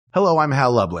Hello, I'm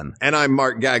Hal Lublin. And I'm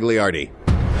Mark Gagliardi.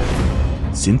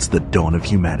 Since the dawn of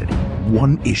humanity,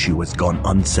 one issue has gone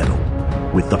unsettled.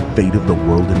 With the fate of the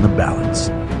world in the balance,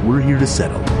 we're here to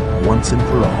settle once and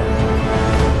for all.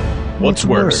 What's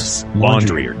worse,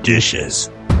 laundry or dishes?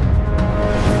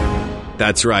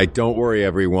 That's right. Don't worry,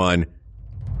 everyone.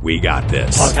 We got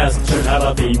this. Podcast should have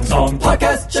a theme song.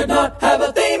 Podcast should not have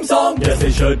a theme song. Yes,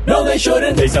 they should. No, they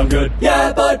shouldn't. They sound good.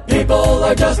 Yeah, but people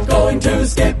are just going to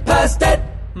skip past it.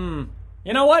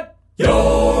 You know what?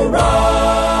 You're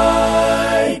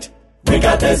right. We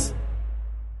got this.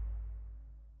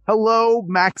 Hello,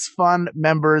 Max Fun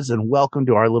members, and welcome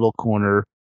to our little corner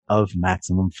of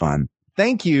maximum fun.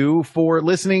 Thank you for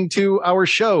listening to our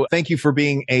show. Thank you for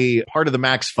being a part of the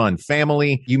Max Fun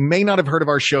family. You may not have heard of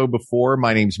our show before.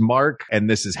 My name's Mark, and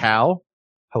this is Hal.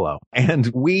 Hello. And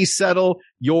we settle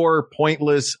your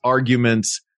pointless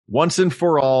arguments once and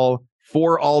for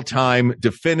all time,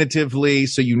 definitively,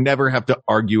 so you never have to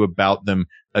argue about them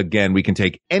again. We can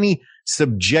take any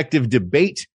subjective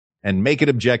debate and make it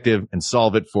objective and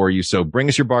solve it for you. So bring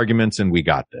us your arguments, and we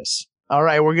got this. All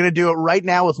right, we're going to do it right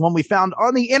now with one we found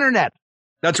on the internet.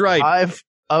 That's right. 5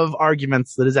 of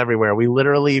arguments that is everywhere. We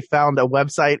literally found a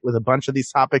website with a bunch of these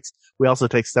topics. We also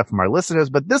take stuff from our listeners,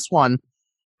 but this one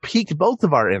piqued both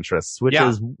of our interests, which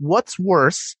is what's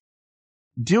worse,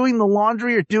 doing the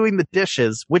laundry or doing the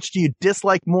dishes? Which do you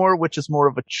dislike more? Which is more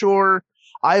of a chore?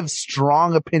 I have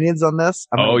strong opinions on this.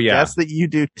 I'm going to guess that you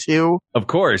do too. Of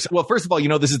course. Well, first of all,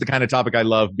 this is the kind of topic I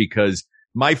love because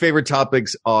my favorite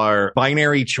topics are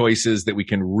binary choices that we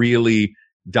can really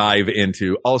dive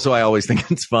into. Also, I always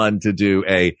think it's fun to do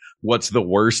a what's the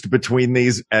worst between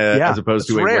these as opposed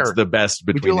to a what's the best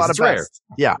between these. We do a lot of best.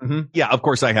 Yeah. Mm-hmm. Yeah, of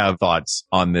course I have thoughts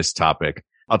on this topic.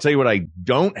 I'll tell you what I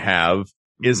don't have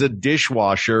is a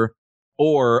dishwasher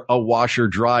or a washer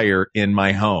dryer in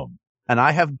my home. And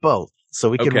I have both.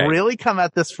 So we can really come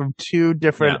at this from two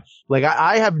different,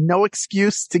 I have no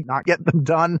excuse to not get them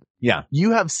done. Yeah.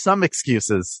 You have some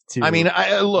excuses to.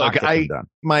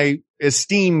 My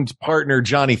esteemed partner,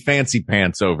 Johnny Fancy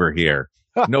Pants over here,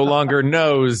 no longer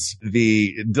knows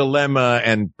the dilemma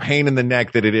and pain in the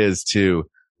neck that it is to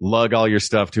lug all your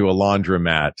stuff to a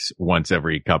laundromat once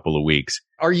every couple of weeks.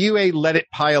 Are you a let it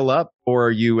pile up or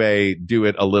are you a do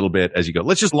it a little bit as you go?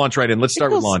 Let's just launch right in. Let's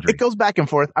start with laundry. It goes back and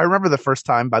forth. I remember the first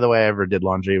time, by the way, I ever did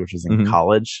laundry, which was in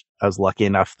college. I was lucky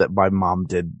enough that my mom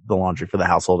did the laundry for the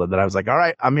household and then I was like, all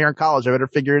right, I'm here in college. I better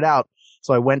figure it out.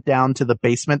 So I went down to the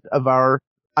basement of I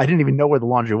didn't even know where the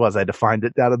laundry was. I had to find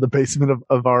it down in the basement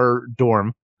of our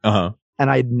dorm. Uh-huh. And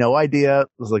I had no idea. I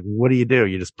was like, what do?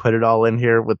 You just put it all in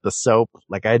here with the soap.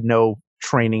 Like I had no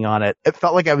training on it. It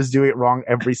felt like I was doing it wrong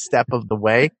every step of the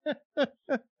way.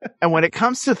 And when it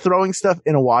comes to throwing stuff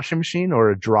in a washing machine or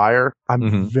a dryer,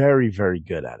 I'm very, very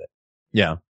good at it.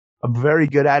 Yeah. I'm very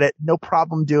good at it. No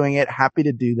problem doing it. Happy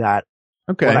to do that.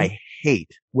 Okay. What I hate,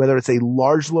 whether it's a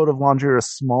large load of laundry or a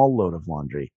small load of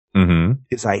laundry,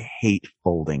 is I hate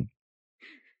folding.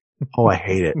 Oh, I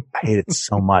hate it. I hate it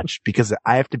so much because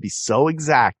I have to be so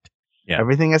exact. Yeah.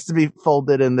 Everything has to be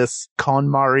folded in this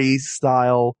KonMari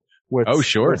style where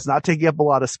it's not taking up a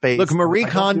lot of space. Look, Marie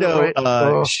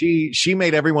Kondo, she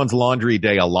made everyone's laundry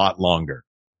day a lot longer.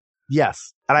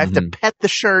 Yes. And I have to pet the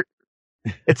shirt.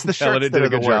 It's the shirts that are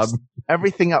the worst.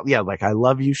 Everything else. Yeah. Like I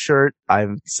love you shirt.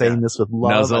 I'm saying this with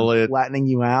love. Nuzzle I'm it. flattening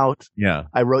you out. Yeah.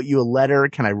 I wrote you a letter.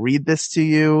 Can I read this to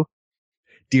you?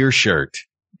 Dear shirt.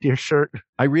 Dear shirt.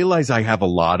 I realize I have a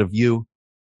lot of you,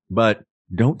 but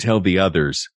don't tell the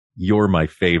others you're my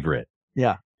favorite.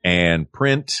 Yeah. And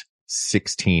print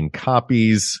 16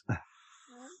 copies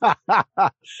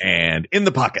and in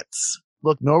the pockets.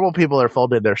 Look, normal people are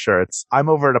folding their shirts. I'm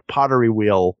over at a pottery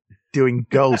wheel doing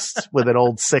ghosts with an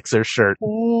old Sixers shirt.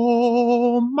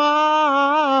 Oh,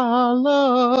 my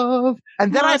love.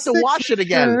 And then I have to wash it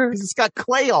again because it's got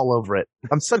clay all over it.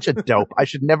 I'm such a dope. I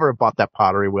should never have bought that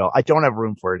pottery wheel. I don't have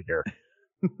room for it here.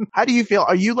 How do you feel?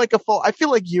 Are you like I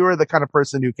feel like you're the kind of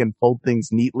person who can fold things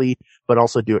neatly, but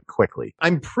also do it quickly.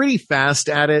 I'm pretty fast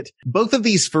at it. Both of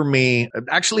these for me,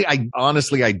 actually, I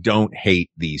don't hate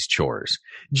these chores.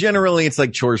 Generally, it's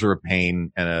like chores are a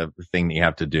pain and a thing that you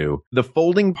have to do. The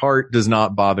folding part does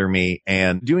not bother me,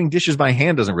 and doing dishes by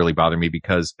hand doesn't really bother me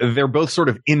because they're both sort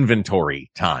of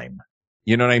inventory time.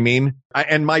 You know what I mean?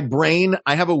 And my brain,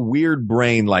 I have a weird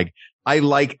brain, like, I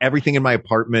like everything in my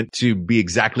apartment to be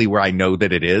exactly where I know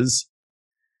that it is.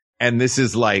 And this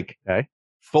is like,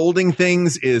 folding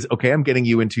things is, okay, I'm getting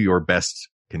you into your best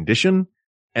condition.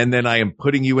 And then I am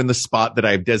putting you in the spot that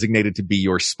I've designated to be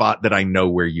your spot that I know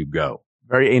where you go.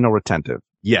 Very anal retentive.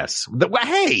 Yes.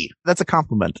 Hey! That's a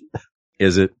compliment.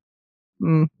 Is it?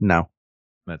 No.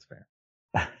 That's fair.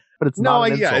 but it's not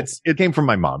an insult. Yeah, it came from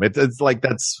my mom. It's like,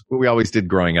 that's what we always did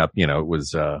growing up. You know, it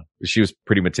was, she was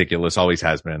pretty meticulous, always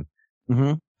has been.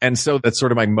 Mm-hmm. And so that's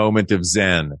sort of my moment of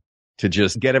zen to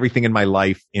just get everything in my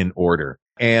life in order.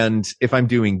 And if I'm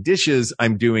doing dishes,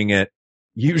 I'm doing it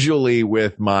usually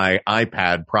with my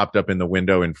iPad propped up in the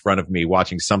window in front of me,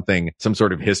 watching some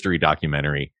sort of history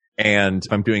documentary. And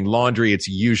if I'm doing laundry, it's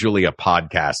usually a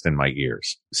podcast in my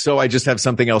ears. So I just have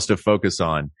something else to focus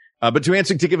on. But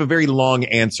to give a very long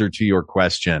answer to your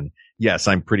question, yes,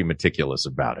 I'm pretty meticulous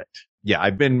about it. Yeah,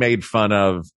 I've been made fun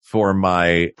of for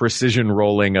my precision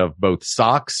rolling of both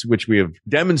socks, which we have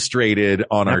demonstrated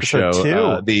on our show.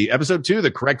 Episode 2,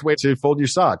 the correct way to fold your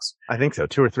socks. I think so.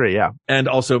 2 or 3. Yeah. And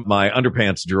also my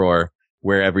underpants drawer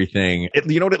where everything,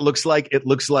 you know what it looks like? It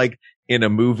looks like in a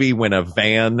movie when a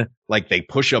van, like they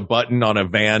push a button on a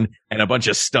van and a bunch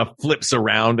of stuff flips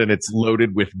around and it's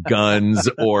loaded with guns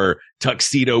or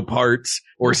tuxedo parts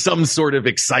or some sort of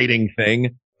exciting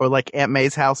thing. Or like Aunt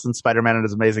May's house in Spider-Man and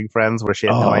His Amazing Friends, where she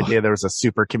had no idea there was a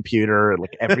supercomputer,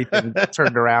 like everything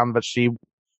turned around, but she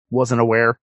wasn't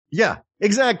aware. Yeah,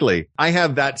 exactly. I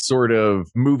have that sort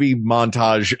of movie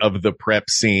montage of the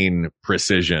prep scene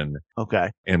precision.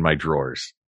 Okay. In my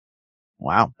drawers.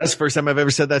 Wow. That's the first time I've ever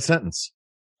said that sentence.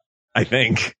 I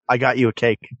think. I got you a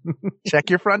cake. Check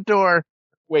your front door.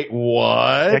 Wait,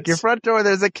 what? Check your front door.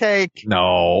 There's a cake.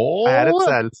 No. I had it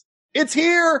sent. It's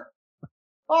here.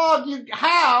 Oh,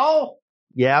 how?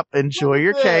 Yep. Enjoy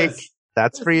your cake.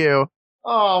 That's for you.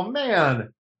 Oh,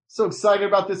 man. So excited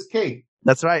about this cake.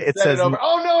 That's right. It says,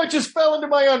 oh no, it just fell into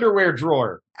my underwear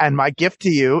drawer. And my gift to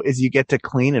you is you get to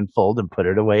clean and fold and put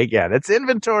it away again. It's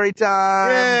inventory time.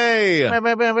 Yay.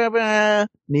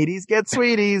 Needies get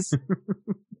sweeties.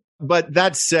 But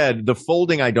that said, the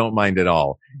folding I don't mind at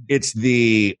all. It's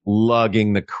the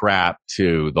lugging the crap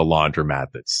to the laundromat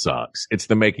that sucks. It's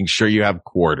the making sure you have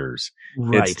quarters.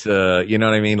 Right. It's the, you know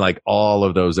what I mean? Like all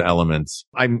of those elements.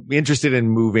 I'm interested in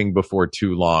moving before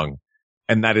too long.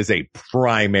 And that is a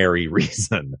primary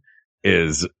reason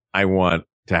is I want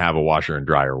to have a washer and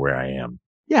dryer where I am.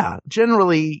 Yeah.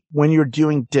 Generally, when you're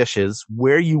doing dishes,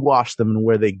 where you wash them and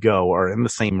where they go are in the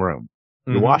same room.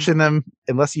 You're washing them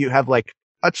unless you have like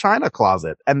a china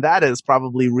closet. And that is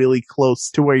probably really close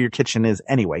to where your kitchen is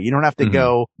anyway. You don't have to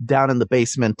go down in the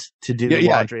basement to do the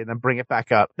laundry and then bring it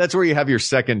back up. That's where you have your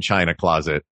second china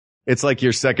closet. It's like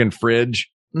your second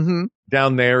fridge. Mm-hmm.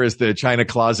 Down there is the china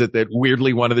closet that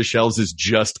weirdly one of the shelves is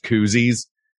just koozies.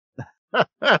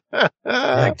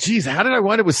 Like, geez, how did I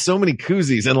wind up with so many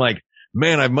koozies? And like,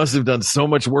 man, I must have done so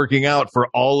much working out for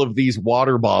all of these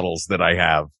water bottles that I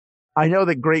have. I know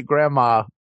that great grandma,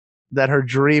 that her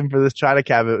dream for this china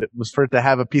cabinet was for it to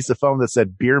have a piece of foam that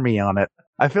said beer me on it.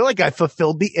 I feel like I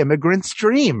fulfilled the immigrant's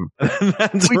dream. We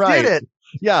did it.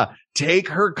 Yeah. Take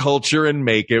her culture and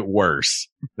make it worse.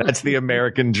 That's the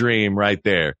American dream right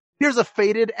there. Here's a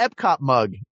faded Epcot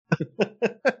mug.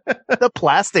 The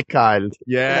plastic kind.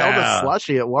 Yeah. It held a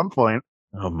slushie at one point.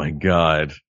 Oh my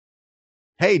God.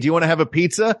 Hey, do you want to have a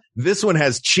pizza? This one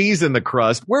has cheese in the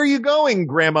crust. Where are you going,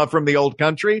 Grandma from the old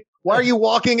country? Why are you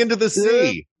walking into the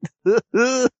sea?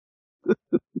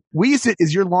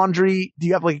 Is your laundry, do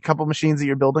you have like a couple machines that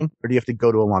you're building or do you have to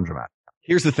go to a laundromat?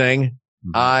 Here's the thing.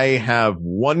 I have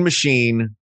one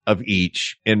machine of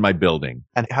each in my building.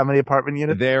 And how many apartment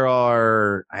units? There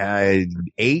are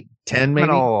 8, 10 maybe.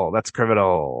 That's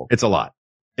criminal. It's a lot.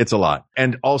 It's a lot.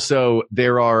 And also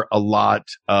there are a lot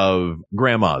of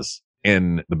grandmas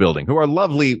in the building who are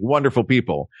lovely, wonderful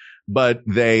people, but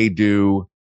they do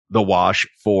the wash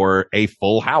for a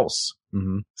full house.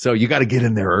 Mm-hmm. So you got to get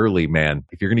in there early, man.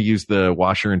 If you're going to use the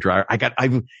washer and dryer,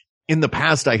 in the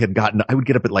past I would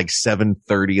get up at like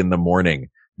 7:30 in the morning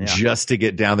just to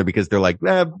get down there because they're like,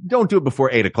 don't do it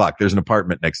before 8:00. There's an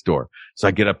apartment next door. So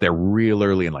I get up there real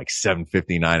early and like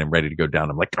 7:59. I'm ready to go down.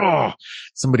 I'm like, oh,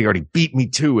 somebody already beat me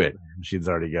to it. She's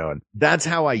already going. That's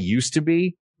how I used to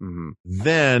be. Mm-hmm.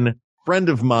 Then a friend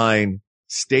of mine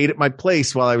stayed at my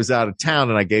place while I was out of town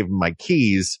and I gave him my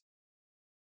keys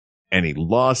and he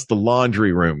lost the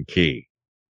laundry room key.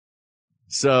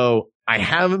 So I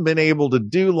haven't been able to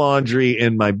do laundry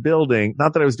in my building.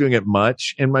 Not that I was doing it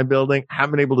much in my building. I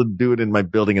haven't been able to do it in my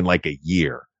building in like a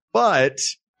year, but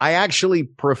I actually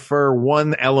prefer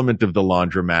one element of the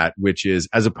laundromat, which is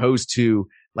as opposed to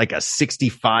like a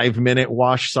 65-minute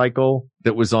wash cycle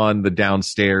that was on the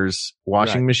downstairs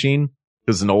washing machine. It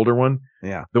was an older one.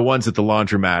 Yeah. The ones at the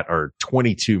laundromat are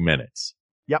 22 minutes.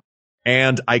 Yep.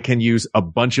 And I can use a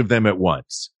bunch of them at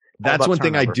once. That's one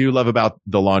thing I do love about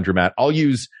the laundromat.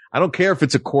 I don't care if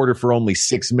it's a quarter for only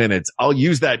 6 minutes. I'll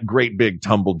use that great big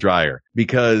tumble dryer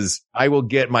because I will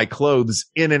get my clothes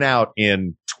in and out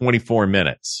in 24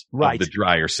 minutes of the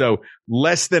dryer. So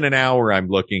less than an hour I'm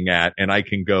looking at, and I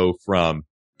can go from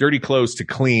dirty clothes to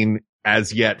clean,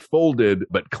 as yet folded,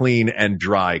 but clean and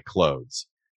dry clothes.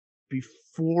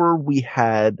 Before we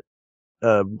had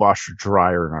a washer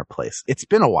dryer in our place, it's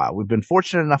been a while. We've been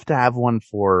fortunate enough to have one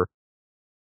for,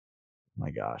 oh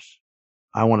my gosh,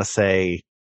 I want to say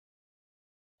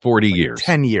 40 years.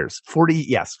 10 years. 40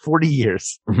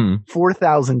 years. Mm-hmm.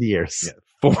 4,000 years.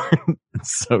 Yeah,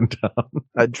 it's so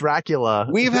dumb. Dracula.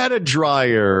 We've had a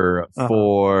dryer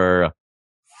for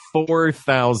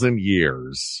 4,000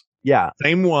 years. Yeah.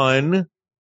 Same one.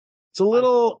 It's a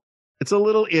little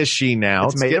ishy now.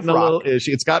 It's made getting of a rock. little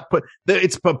ishy.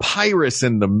 It's papyrus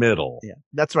in the middle. Yeah,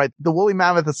 that's right. The woolly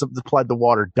mammoth that supplied the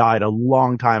water died a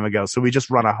long time ago, so we just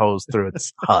run a hose through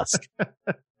its husk.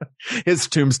 His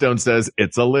tombstone says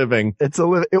it's a living. It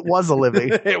was a living.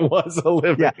 It was a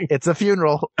living. Yeah, it's a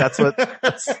funeral. That's what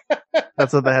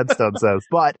the headstone says.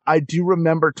 But I do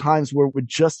remember times where it would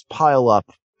just pile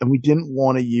up and we didn't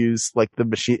want to use like the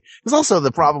machine. There's also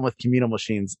the problem with communal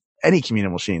machines. Any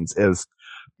communal machines is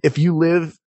if you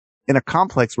live in a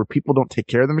complex where people don't take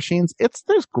care of the machines,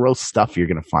 there's gross stuff you're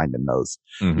going to find in those.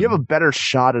 Mm-hmm. You have a better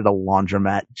shot at a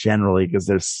laundromat generally because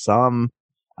there's some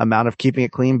amount of keeping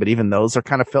it clean, but even those are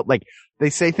kind of felt like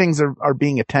they say things are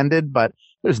being attended, but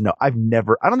I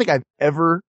don't think I've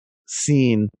ever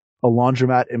seen a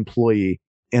laundromat employee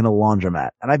in a laundromat.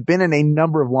 And I've been in a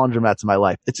number of laundromats in my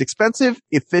life. It's expensive,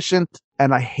 efficient,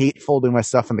 and I hate folding my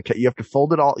stuff in the you have to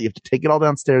fold it all. You have to take it all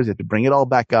downstairs. You have to bring it all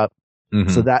back up. Mm-hmm.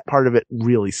 So that part of it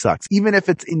really sucks. Even if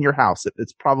it's in your house,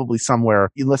 it's probably somewhere,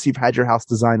 unless you've had your house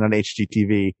designed on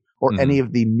HGTV or any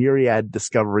of the myriad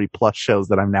Discovery Plus shows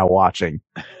that I'm now watching.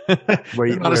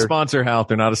 They're not a sponsor, Hal.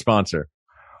 They're not a sponsor.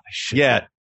 Yet.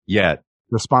 The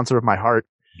sponsor of my heart.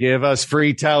 Give us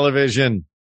free television.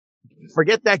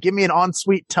 Forget that. Give me an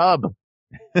ensuite tub.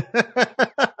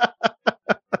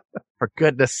 For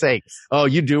goodness sakes. Oh,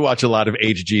 you do watch a lot of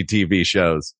HGTV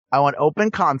shows. I want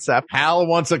open concept. Hal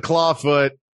wants a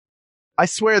clawfoot. I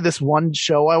swear this one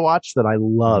show I watch that I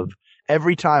love,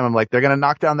 every time I'm like, they're going to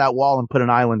knock down that wall and put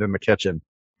an island in the kitchen.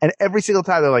 And every single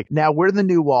time they're like, now we're the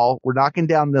new wall. We're knocking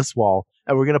down this wall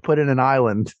and we're going to put in an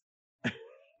island.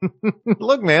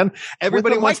 Look, man,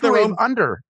 everybody wants their own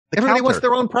under. Everybody wants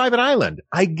their own private island.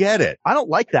 I get it. I don't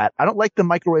like that. I don't like the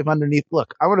microwave underneath.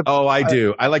 Look, I want to. Oh, I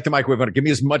do. I like the microwave under. Give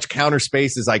me as much counter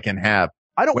space as I can have.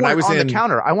 I don't want it on the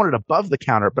counter. I want it above the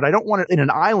counter, but I don't want it in an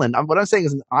island. What I'm saying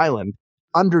is an island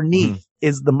underneath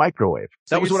is the microwave.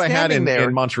 So that was what I had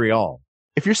in Montreal.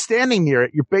 If you're standing near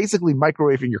it, you're basically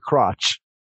microwaving your crotch.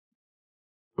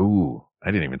 Ooh,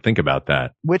 I didn't even think about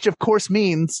that. Which of course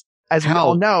means, as we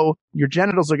all know, your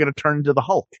genitals are going to turn into the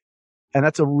Hulk. And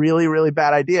that's a really, really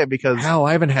bad idea because... Hal,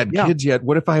 I haven't had kids yet.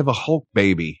 What if I have a Hulk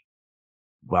baby?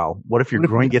 Well, what if your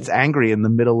groin gets angry in the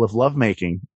middle of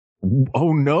lovemaking?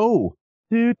 Oh, no.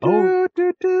 And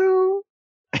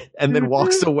then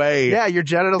walks away. Yeah, your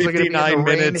genitals are going to be in the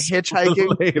rain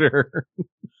hitchhiking. Later.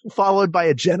 Followed by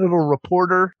a genital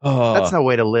reporter. That's no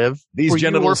way to live. These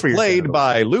genitals played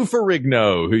by Lou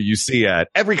Ferrigno, who you see at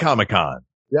every Comic-Con.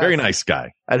 Yes. Very nice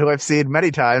guy. And who I've seen many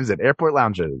times at airport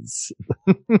lounges.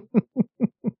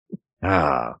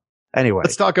 Anyway.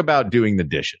 Let's talk about doing the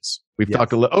dishes. We've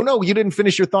talked a little. Oh, no, you didn't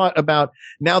finish your thought about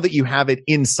now that you have it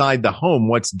inside the home.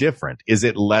 What's different? Is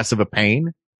it less of a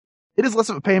pain? It is less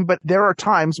of a pain, but there are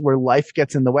times where life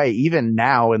gets in the way. Even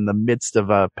now in the midst of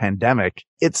a pandemic,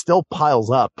 it still piles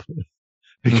up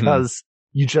because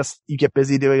you get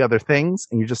busy doing other things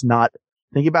and you're just not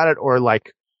thinking about it, or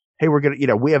like, hey,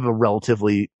 we have a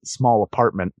relatively small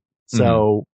apartment.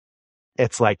 So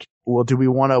it's like, well, do we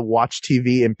want to watch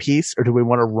TV in peace or do we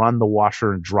want to run the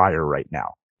washer and dryer right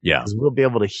now? Yeah. Because we'll be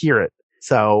able to hear it.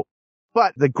 So,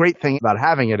 but the great thing about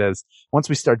having it is once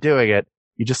we start doing it,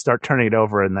 you just start turning it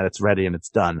over and then it's ready and it's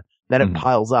done. Then it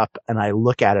piles up and I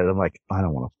look at it. I'm like, I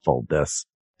don't want to fold this.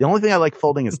 The only thing I like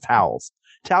folding is towels.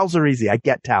 Towels are easy. I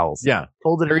get towels. Yeah.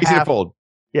 Fold it. They're easy to fold.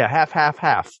 Yeah.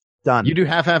 Half. Done. You do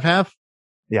half.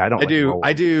 Yeah.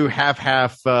 I do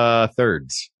half,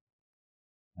 thirds.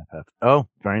 Oh,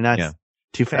 very nice. Yeah.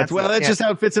 Too fancy. That's just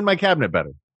how it fits in my cabinet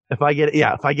better. If I get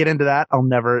into that,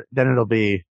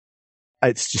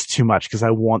 it's just too much because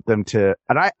I want them to,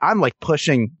 and I'm like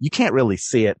pushing, you can't really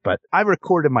see it, but I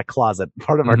record in my closet.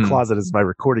 Part of our closet is my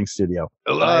recording studio.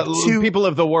 People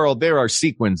of the world, there are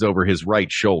sequins over his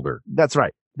right shoulder. That's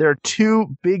right. There are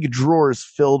two big drawers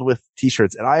filled with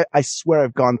t-shirts, and I swear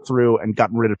I've gone through and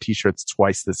gotten rid of t-shirts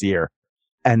twice this year.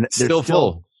 And they're still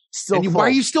full. Still full. Why are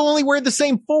you still only wearing the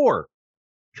same 4?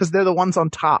 Because they're the ones on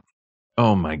top.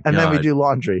 Oh my God. And then we do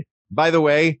laundry. By the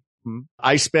way,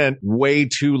 I spent way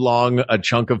too long a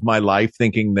chunk of my life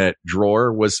thinking that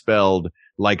drawer was spelled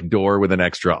like door with an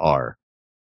extra R.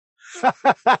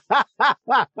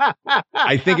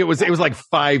 I think it was like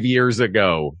 5 years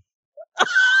ago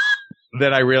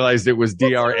that I realized it was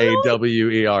DRAWER.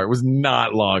 It was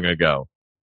not long ago.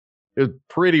 It was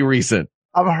pretty recent.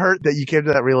 I'm hurt that you came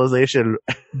to that realization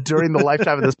during the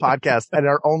lifetime of this podcast and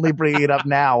are only bringing it up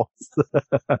now.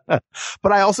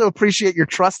 But I also appreciate your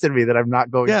trust in me that I'm not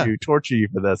going to torture you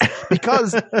for this.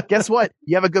 Because guess what?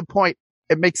 You have a good point.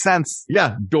 It makes sense.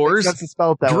 Yeah. Doors, to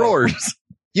spell it that drawers. Way.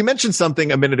 You mentioned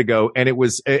something a minute ago, and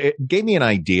it gave me an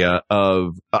idea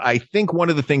of, I think one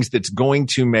of the things that's going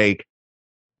to make,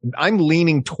 I'm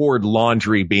leaning toward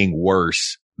laundry being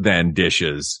worse than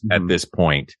dishes at this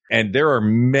point. And there are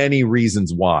many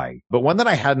reasons why. But one that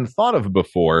I hadn't thought of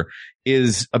before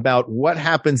is about what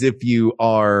happens if you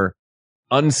are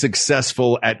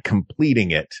unsuccessful at completing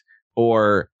it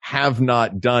or have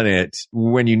not done it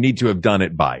when you need to have done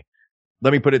it by.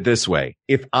 Let me put it this way.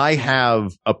 If I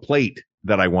have a plate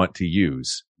that I want to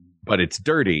use, but it's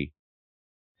dirty,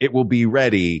 it will be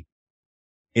ready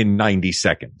in 90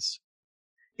 seconds.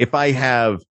 If I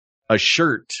have a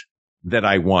shirt that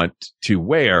I want to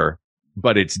wear,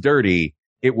 but it's dirty,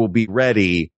 it will be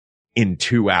ready in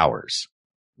 2 hours.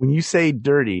 When you say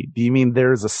dirty, do you mean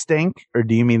there's a stink or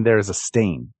do you mean there's a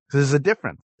stain? Because there's a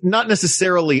difference. Not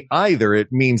necessarily either. It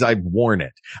means I've worn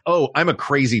it. Oh, I'm a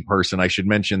crazy person. I should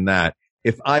mention that.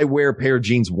 If I wear a pair of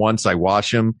jeans once, I wash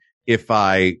them. If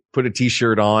I put a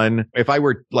t-shirt on, if I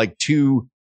wear like 2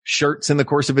 shirts in the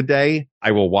course of a day,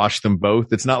 I will wash them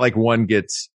both. It's not like one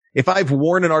gets, if I've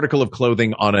worn an article of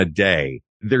clothing on a day,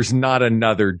 there's not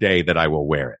another day that I will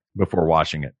wear it before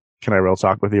washing it. Can I real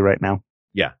talk with you right now?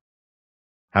 Yeah.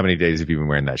 How many days have you been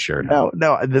wearing that shirt?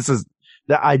 No, this is,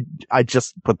 I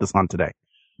just put this on today,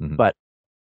 but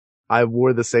I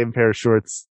wore the same pair of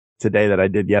shorts today that I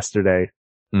did yesterday.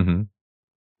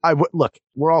 Look,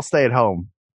 we're all stay at home.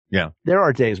 Yeah. There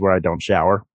are days where I don't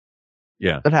shower.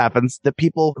 Yeah. It happens. The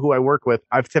people who I work with,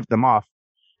 I've tipped them off.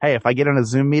 Hey, if I get in a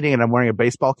Zoom meeting and I'm wearing a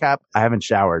baseball cap, I haven't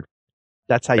showered.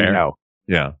 That's how you know.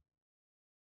 Yeah.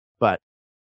 But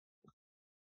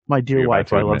my dear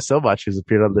wife, who I love so much, who's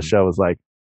appeared on the show, is like,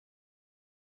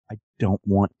 I don't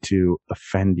want to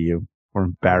offend you or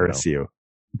embarrass you.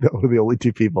 We're the only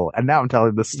 2 people. And now I'm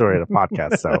telling this story in a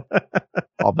podcast, so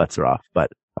all bets are off. But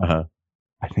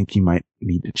I think you might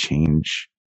need to change.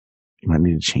 You might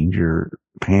need to change your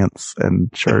pants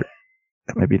and shirt.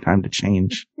 It might be time to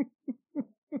change.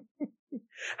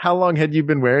 How long had you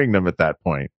been wearing them at that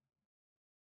point?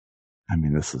 I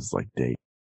mean, this is like it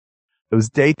was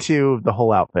day 2 of the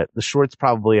whole outfit. The shorts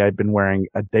probably I'd been wearing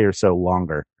a day or so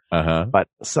longer. But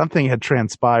something had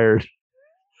transpired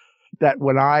that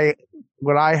when I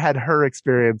had her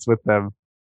experience with them,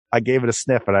 I gave it a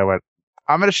sniff and I went,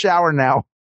 I'm going to shower now.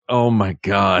 Oh my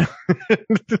God.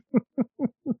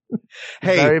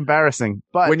 Hey, very embarrassing.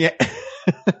 But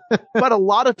but a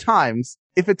lot of times,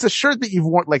 if it's a shirt that you've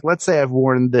worn, like let's say I've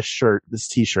worn this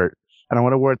t-shirt, and I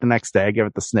want to wear it the next day, I give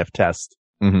it the sniff test.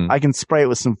 I can spray it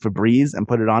with some Febreze and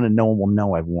put it on and no one will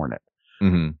know I've worn it.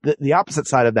 The opposite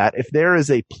side of that, if there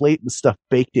is a plate with stuff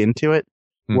baked into it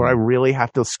where I really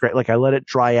have to scrape, like I let it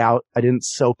dry out, I didn't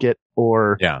soak it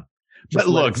or. Yeah. But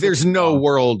look, there's no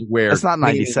world where. It's not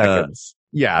 90 seconds.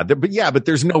 But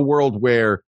there's no world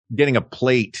where getting a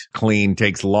plate clean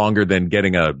takes longer than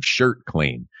getting a shirt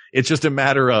clean. It's just a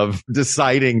matter of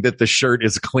deciding that the shirt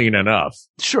is clean enough.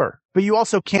 Sure. But you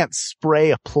also can't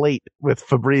spray a plate with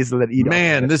Febreze and then eat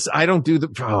it. I don't do the,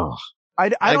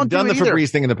 I've done the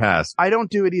Febreze thing in the past. I don't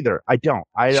do it either. I don't.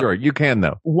 Sure, you can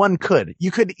though. One could.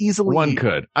 You could easily. One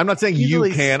could. I'm not saying you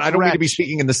can. I don't need to be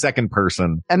speaking in the second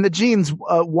person. And the jeans,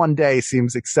 one day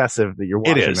seems excessive that you're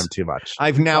washing them too much.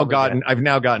 I've now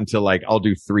gotten to like, I'll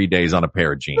do 3 days on a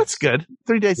pair of jeans. That's good.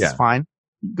 3 days is fine.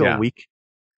 Go a week.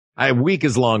 A week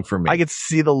is long for me. I could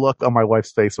see the look on my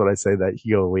wife's face when I say that.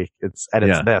 You go a week. It's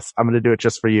this. I'm going to do it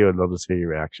just for you and they'll just hear your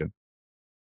reaction.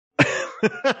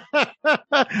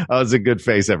 Oh, it's a good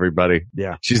face, everybody.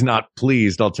 Yeah. She's not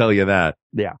pleased, I'll tell you that.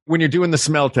 Yeah. When you're doing the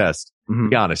smell test,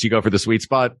 be honest, you go for the sweet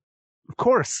spot? Of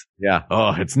course. Yeah.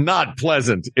 Oh, it's not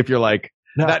pleasant if you're like,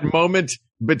 that moment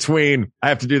between I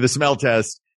have to do the smell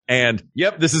test and,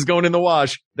 yep, this is going in the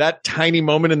wash. That tiny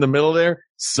moment in the middle there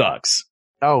sucks.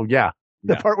 Oh, yeah.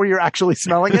 The part where you're actually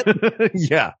smelling it?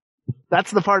 Yeah.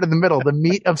 That's the part in the middle, the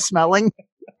meat of smelling,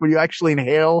 where you actually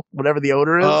inhale whatever the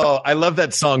odor is. Oh, I love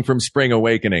that song from Spring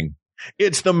Awakening.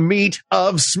 It's the meat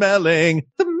of smelling.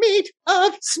 The meat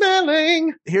of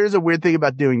smelling. Here's a weird thing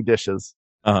about doing dishes.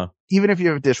 Uh-huh. Even if you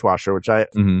have a dishwasher, which I've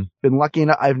been lucky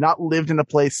enough, I've not lived in a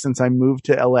place since I moved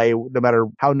to LA, no matter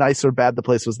how nice or bad the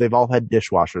place was, they've all had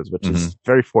dishwashers, which is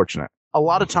very fortunate. A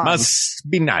lot of times. Must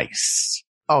be nice.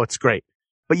 Oh, it's great.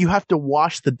 But you have to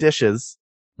wash the dishes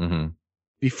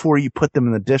before you put them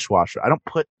in the dishwasher. I don't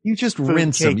put. You just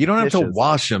rinse them. You don't have to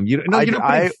wash them. You don't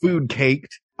put food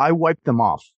caked. I wipe them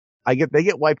off. They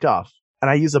get wiped off, and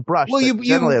I use a brush that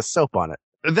generally has soap on it.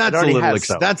 That's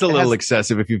a little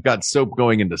excessive if you've got soap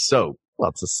going into soap.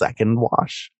 Well, it's a second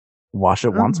wash. Wash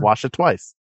it once, wash it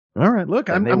twice. All right, look,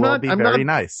 I'm not very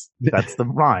nice. That's the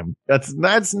rhyme.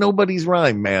 That's nobody's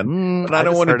rhyme, man. But I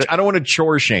don't want to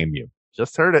chore shame you.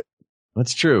 Just heard it.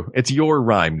 That's true. It's your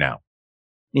rhyme now.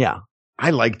 Yeah. I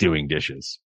like doing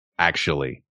dishes,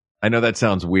 actually. I know that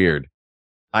sounds weird.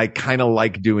 I kind of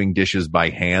like doing dishes by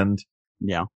hand.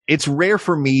 Yeah. It's rare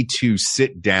for me to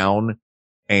sit down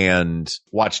and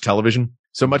watch television.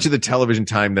 So much of the television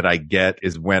time that I get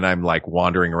is when I'm like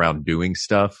wandering around doing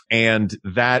stuff. And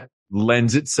that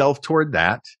lends itself toward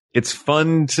that. It's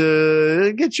fun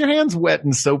to get your hands wet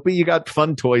and soapy. You got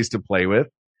fun toys to play with.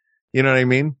 You know what I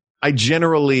mean? I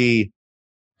generally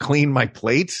clean my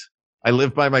plate. I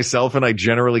live by myself and I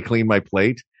generally clean my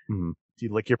plate. Do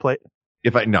you lick your plate?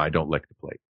 No, I don't lick the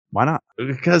plate. Why not?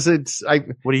 Because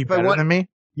what are you better than me?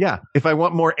 Yeah. If I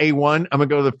want more A1, I'm going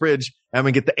to go to the fridge and I'm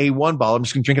going to get the A1 bottle. I'm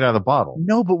just going to drink it out of the bottle.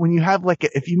 No, but when you have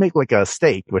if you make like a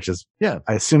steak, which is, I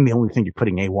assume the only thing you're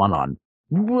putting A1 on.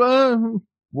 Well,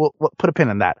 put a pin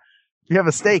in that. You have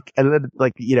a steak and then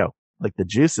the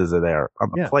juices are there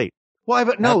on the plate. Well,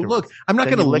 look, I'm not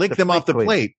going to lick them off the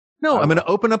plate. No, I'm going to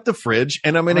open up the fridge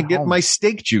and I'm going to get my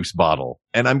steak juice bottle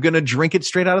and I'm going to drink it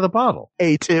straight out of the bottle.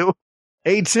 A2.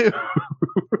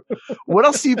 What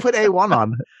else do you put A1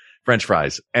 on? French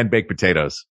fries and baked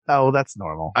potatoes. Oh, that's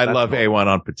normal. I love A1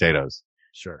 on potatoes.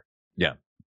 Sure. Yeah.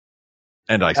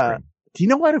 And ice cream. Do you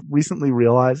know what I've recently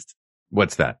realized?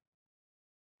 What's that?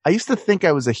 I used to think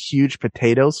I was a huge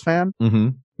potatoes fan.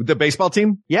 The baseball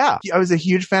team? Yeah. I was a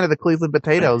huge fan of the Cleveland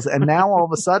Potatoes. And now all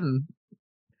of a sudden,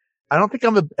 I don't think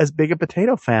I'm as big a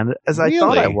potato fan as I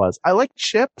thought I was. I like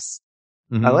chips.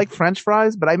 I like French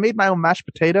fries, but I made my own mashed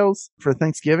potatoes for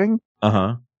Thanksgiving.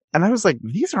 And I was like,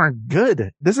 these aren't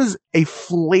good. This is a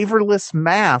flavorless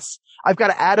mass. I've got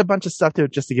to add a bunch of stuff to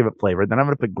it just to give it flavor. Then I'm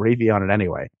going to put gravy on it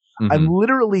anyway. I'm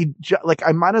literally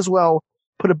I might as well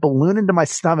put a balloon into my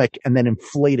stomach and then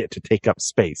inflate it to take up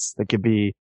space. That could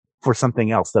be for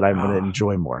something else that I'm going to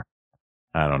enjoy more.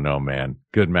 I don't know, man.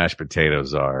 Good mashed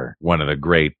potatoes are one of the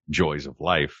great joys of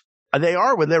life. They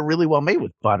are when they're really well made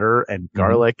with butter and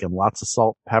garlic and lots of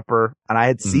salt, pepper. And I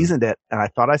had seasoned it and I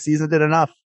thought I seasoned it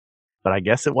enough, but I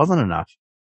guess it wasn't enough.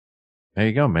 There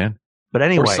you go, man. But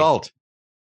anyway. Or salt.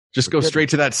 Just go straight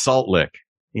to that salt lick.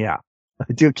 Yeah.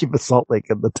 I do keep a salt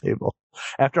lick at the table.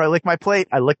 After I lick my plate,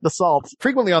 I lick the salt.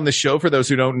 Frequently on the show, for those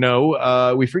who don't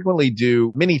know, we frequently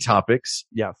do mini topics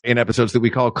in episodes that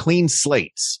we call clean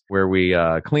slates, where we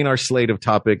clean our slate of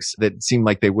topics that seem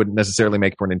like they wouldn't necessarily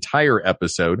make for an entire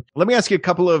episode. Let me ask you a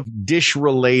couple of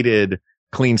dish-related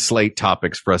clean slate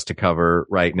topics for us to cover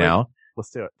right now.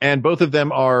 Let's do it. And both of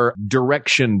them are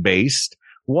direction-based.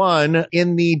 One,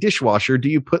 in the dishwasher, do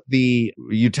you put the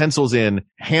utensils in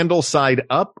handle side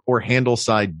up or handle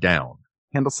side down?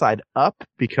 Handle side up,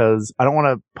 because I don't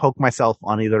want to poke myself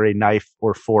on either a knife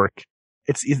or fork.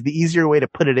 It's the easier way to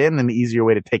put it in and the easier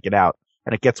way to take it out.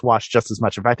 And it gets washed just as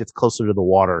much. In fact, it's closer to the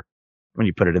water when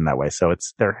you put it in that way. So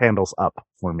their handles up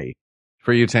for me.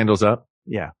 For you, it's handles up?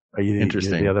 Yeah. Are you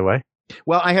Interesting. The other way?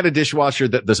 Well, I had a dishwasher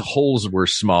that the holes were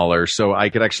smaller, so I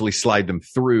could actually slide them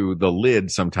through the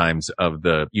lid sometimes of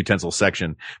the utensil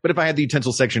section. But if I had the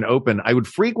utensil section open, I would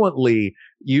frequently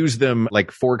use them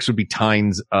like forks would be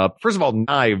tines up. First of all,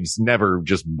 knives, never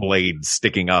just blades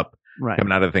sticking up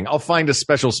coming out of the thing. I'll find a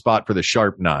special spot for the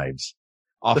sharp knives.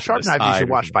 The sharp knives you should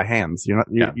wash by hands. You're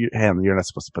not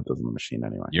supposed to put those in the machine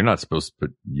anyway. You're not supposed to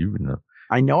put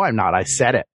I know I'm not. I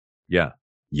said it. Yeah.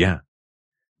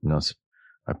 No,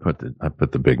 I put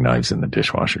the big knives in the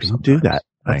dishwasher. Don't do that.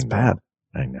 That's bad.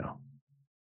 I know.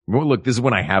 Well, look, this is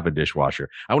when I have a dishwasher.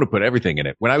 I want to put everything in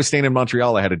it. When I was staying in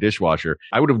Montreal, I had a dishwasher.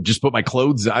 I would have just put my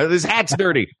clothes. This hat's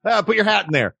dirty. Put your hat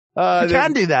in there. You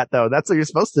can do that though. That's what you're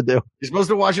supposed to do. You're supposed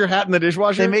to wash your hat in the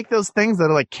dishwasher? They make those things that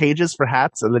are like cages for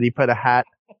hats, and then you put a hat.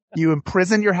 You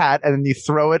imprison your hat and then you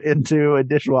throw it into a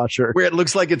dishwasher. Where it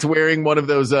looks like it's wearing one of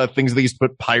those things they used to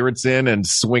put pirates in and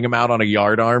swing them out on a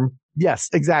yard arm. Yes,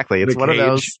 exactly. It's one of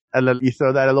those. And then you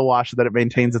throw that in the wash so that it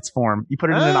maintains its form. You put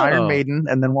it in an Iron Maiden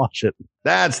and then wash it.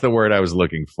 That's the word I was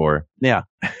looking for. Yeah.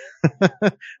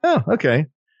 Oh, okay.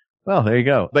 Well, there you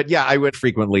go. But yeah, I would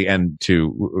frequently, and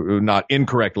to not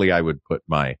incorrectly, I would put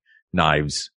my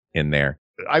knives in there.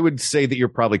 I would say that you're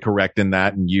probably correct in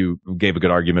that, and you gave a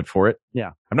good argument for it.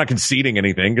 Yeah. I'm not conceding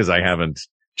anything because I haven't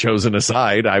chosen a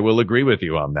side. I will agree with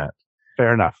you on that.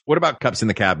 Fair enough. What about cups in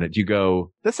the cabinet? Do you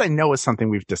go? This I know is something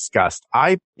we've discussed.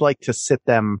 I like to sit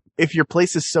them, if your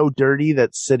place is so dirty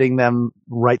that sitting them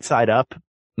right side up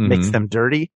makes them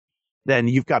dirty, then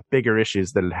you've got bigger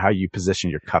issues than how you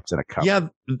position your cups in a cup. Yeah,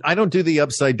 I don't do the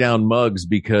upside down mugs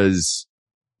because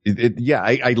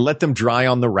I let them dry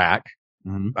on the rack.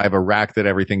 I have a rack that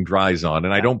everything dries on,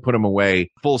 and I don't put them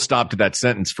away, full stop to that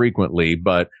sentence frequently,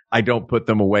 but I don't put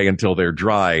them away until they're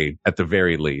dry at the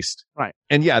very least. Right.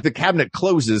 And yeah, the cabinet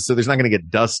closes, so there's not going to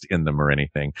get dust in them or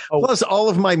anything. Oh. Plus, all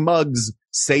of my mugs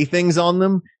say things on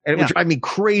them, and it would drive me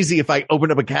crazy if I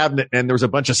opened up a cabinet and there was a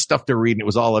bunch of stuff to read and it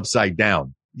was all upside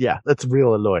down. Yeah, that's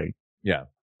real annoying. Yeah.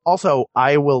 Also,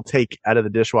 I will take out of the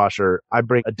dishwasher, I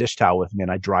bring a dish towel with me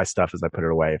and I dry stuff as I put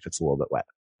it away if it's a little bit wet.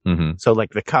 So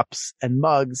like the cups and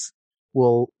mugs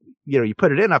will, you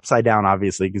put it in upside down,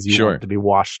 obviously, because you want it to be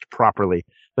washed properly.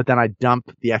 But then I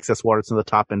dump the excess water to the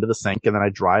top into the sink and then I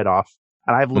dry it off.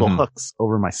 And I have little hooks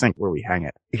over my sink where we hang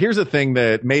it. Here's a thing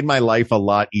that made my life a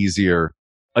lot easier.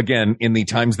 Again, in the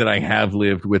times that I have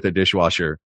lived with a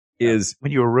dishwasher is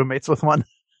when you were roommates with one.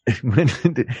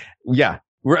 Yeah.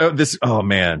 Oh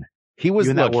man. He was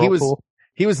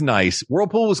nice.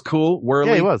 Whirlpool was cool.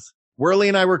 Yeah, he was. Whirly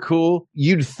and I were cool.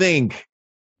 You'd think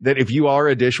that if you are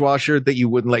a dishwasher that you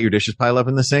wouldn't let your dishes pile up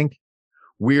in the sink.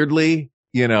 Weirdly,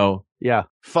 Yeah.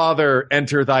 Father,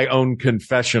 enter thy own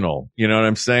confessional. You know what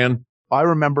I'm saying? I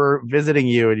remember visiting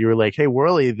you and you were like, hey,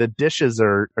 Whirly, the dishes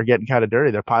are getting kind of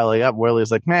dirty. They're piling up. Whirly was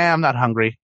like, man, I'm not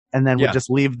hungry. And then would just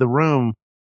leave the room.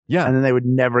 Yeah. And then they would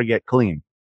never get clean.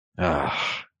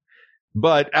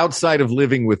 But outside of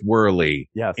living with Whirly,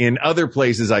 in other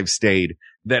places I've stayed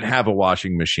that have a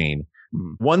washing machine,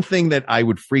 one thing that I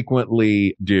would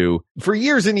frequently do, for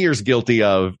years and years guilty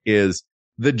of, is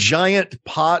the giant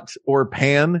pot or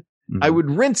pan. I would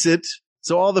rinse it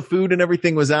so all the food and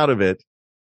everything was out of it.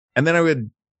 And then I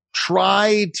would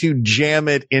try to jam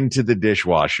it into the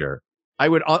dishwasher.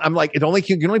 I'm like, you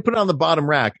can only put it on the bottom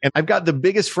rack. And I've got the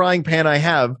biggest frying pan I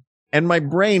have. And my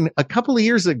brain a couple of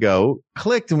years ago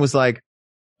clicked and was like,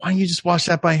 why don't you just wash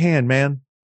that by hand, man?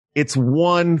 It's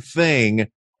one thing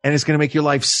and it's going to make your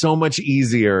life so much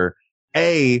easier.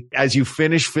 A, as you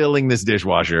finish filling this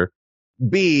dishwasher.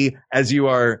 B, as you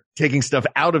are taking stuff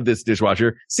out of this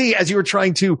dishwasher. C, as you are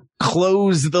trying to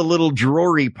close the little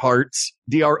drawery parts,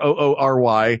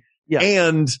 DROORY,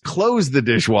 and close the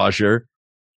dishwasher.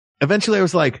 Eventually I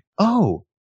was like, oh,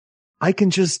 I can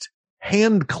just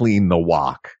hand clean the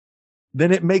wok.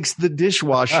 Then it makes the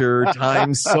dishwasher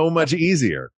time so much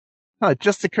easier. It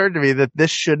just occurred to me that this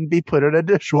shouldn't be put in a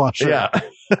dishwasher. Yeah.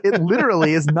 It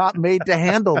literally is not made to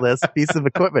handle this piece of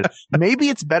equipment. Maybe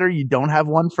it's better you don't have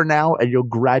one for now and you'll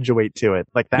graduate to it.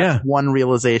 Like that's one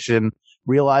realization.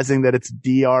 Realizing that it's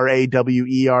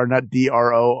DRAWER, not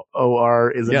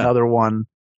DROOR is another one.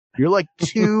 You're like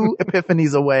 2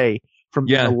 epiphanies away from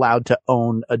being allowed to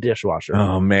own a dishwasher.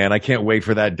 Oh man, I can't wait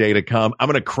for that day to come. I'm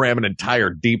going to cram an entire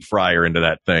deep fryer into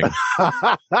that thing.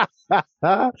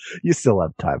 You still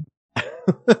have time.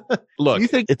 Look, you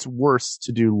think it's worse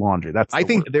to do laundry? I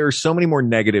think there are so many more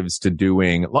negatives to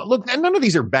doing. Look, and none of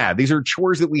these are bad. These are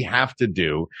chores that we have to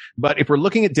do. But if we're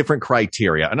looking at different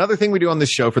criteria, another thing we do on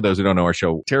this show, for those who don't know our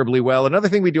show terribly well, another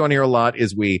thing we do on here a lot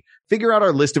is we figure out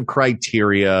our list of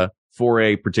criteria for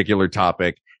a particular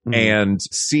topic and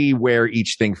see where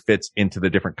each thing fits into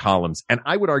the different columns. And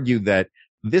I would argue that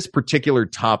this particular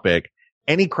topic,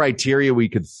 any criteria we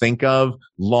could think of,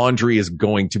 laundry is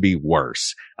going to be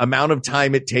worse. Amount of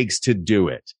time it takes to do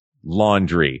it,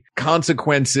 laundry.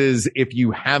 Consequences if you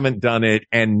haven't done it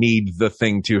and need the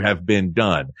thing to have been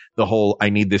done. The whole, I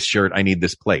need this shirt, I need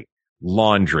this plate,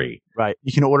 laundry. Right.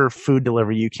 You can order food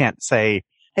delivery. You can't say,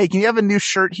 hey, can you have a new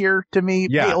shirt here to me?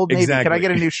 Yeah, hey, Old Navy, exactly. Can I get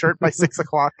a new shirt by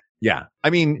 6:00? Yeah. I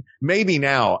mean, maybe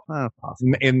now.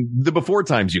 In the before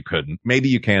times you couldn't. Maybe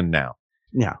you can now.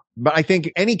 Yeah. But I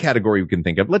think any category we can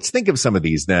think of, let's think of some of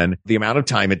these then. The amount of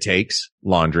time it takes,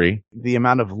 laundry. The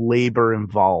amount of labor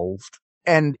involved.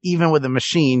 And even with a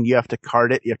machine, you have to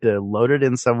cart it. You have to load it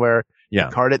in somewhere.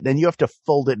 Cart it. Then you have to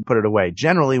fold it and put it away.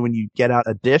 Generally, when you get out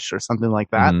a dish or something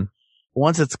like that,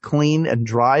 once it's clean and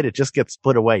dried, it just gets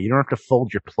put away. You don't have to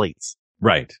fold your plates.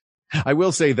 Right. I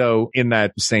will say, though, in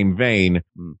that same vein,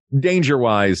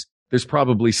 danger-wise, there's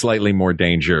probably slightly more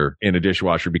danger in a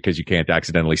dishwasher because you can't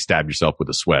accidentally stab yourself with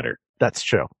a sweater. That's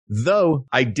true. Though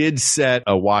I did set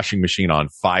a washing machine on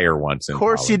fire once in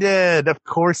college. Of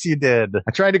course you did.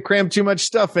 I tried to cram too much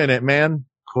stuff in it, man.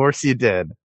 Of course you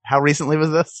did. How recently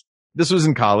was this? This was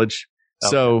in college.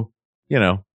 Okay. So,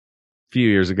 a few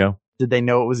years ago. Did they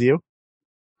know it was you?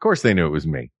 Of course they knew it was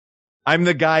me. I'm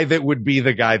the guy that would be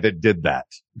the guy that did that.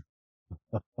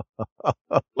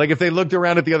 Like if they looked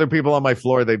around at the other people on my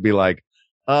floor, they'd be like,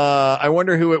 I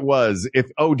wonder who it was.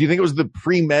 Do you think it was the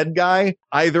pre-med guy?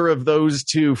 Either of those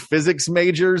two physics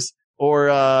majors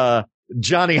or,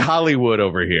 Johnny Hollywood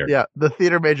over here? Yeah. The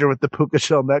theater major with the puka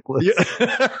shell necklace.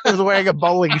 Yeah. He was wearing a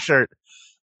bowling shirt.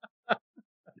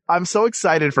 I'm so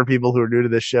excited for people who are new to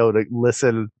this show to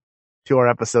listen to our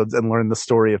episodes and learn the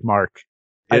story of Mark.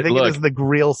 I think it is the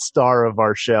real star of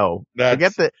our show.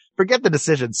 Forget the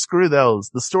decisions. Screw those.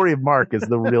 The story of Mark is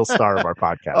the real star of our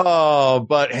podcast. Oh,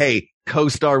 but hey,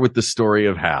 co-star with the story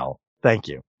of Hal. Thank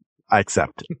you. I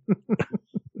accept it.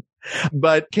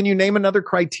 But can you name another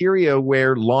criteria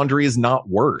where laundry is not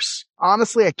worse?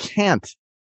 Honestly, I can't.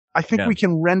 I think we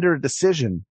can render a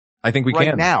decision. I think we can.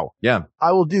 Right now. Yeah.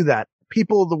 I will do that.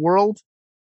 People of the world,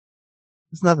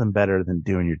 there's nothing better than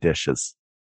doing your dishes.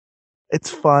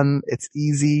 It's fun. It's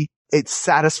easy. It's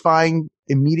satisfying.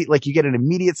 Like you get an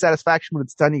immediate satisfaction when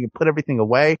it's done. You can put everything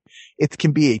away. It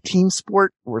can be a team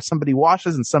sport where somebody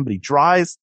washes and somebody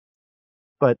dries.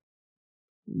 But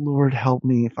Lord help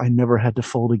me, if I never had to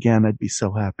fold again, I'd be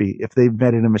so happy. If they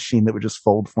invented a machine that would just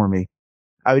fold for me,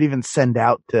 I would even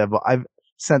I've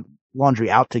sent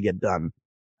laundry out to get done.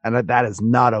 And that is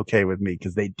not okay with me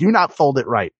because they do not fold it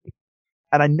right.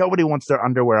 And nobody wants their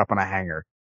underwear up on a hanger.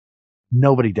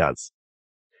 Nobody does.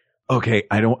 Okay.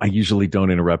 I usually don't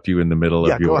interrupt you in the middle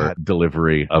of your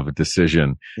delivery of a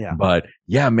decision. Yeah. But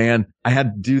yeah, man, I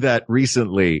had to do that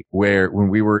recently when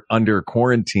we were under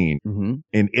quarantine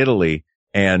in Italy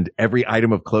and every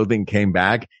item of clothing came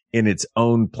back in its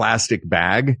own plastic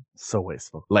bag. So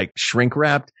wasteful. Like shrink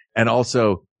wrapped. And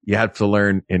also you have to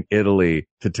learn in Italy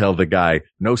to tell the guy,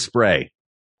 no spray.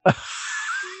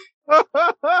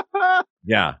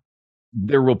 Yeah.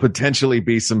 There will potentially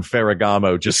be some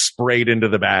Ferragamo just sprayed into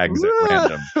the bags at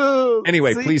random.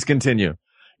 Anyway, please continue.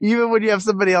 Even when you have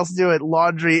somebody else do it,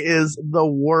 laundry is the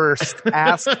worst.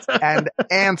 Asked and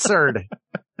answered.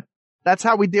 That's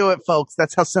how we do it, folks.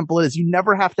 That's how simple it is. You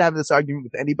never have to have this argument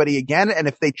with anybody again. And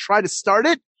if they try to start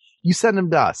it, you send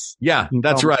them to us. Yeah,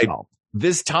 that's right.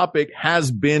 This topic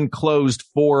has been closed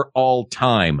for all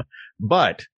time,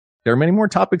 but there are many more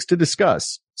topics to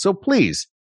discuss. So please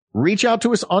reach out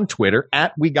to us on Twitter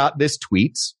at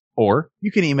WeGotThisTweets, or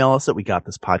you can email us at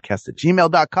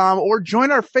WeGotThisPodcast@gmail.com, or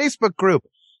join our Facebook group,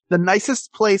 the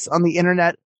nicest place on the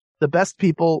internet, the best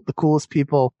people, the coolest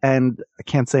people, and I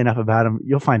can't say enough about them.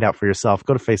 You'll find out for yourself.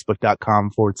 Go to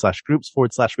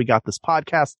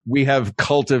Facebook.com/groups/WeGotThisPodcast. We have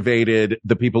cultivated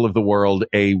the people of the world,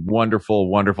 a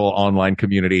wonderful, wonderful online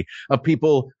community of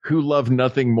people who love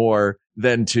nothing more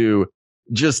than to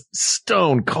just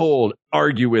stone cold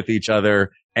argue with each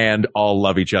other and all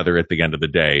love each other at the end of the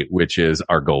day, which is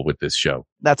our goal with this show.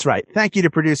 That's right. Thank you to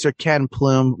producer Ken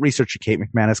Plume, researcher Kate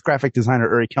McManus, graphic designer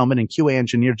Uri Kelman, and QA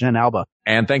engineer Jen Alba.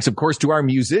 And thanks, of course, to our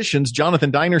musicians,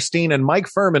 Jonathan Dinerstein and Mike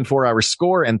Furman, for our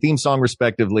score and theme song,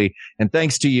 respectively. And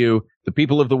thanks to you, the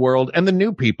people of the world and the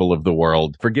new people of the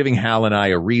world, for giving Hal and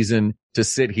I a reason to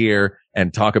sit here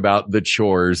and talk about the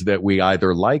chores that we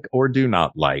either like or do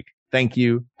not like. Thank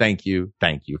you, thank you,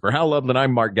 thank you. For Hal Lublin,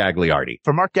 I'm Mark Gagliardi.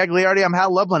 For Mark Gagliardi, I'm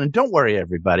Hal Lublin. And don't worry,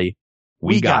 everybody.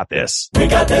 We got this. We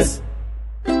got this.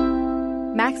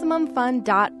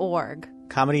 MaximumFun.org.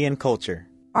 Comedy and culture.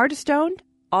 Artist owned.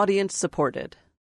 Audience supported.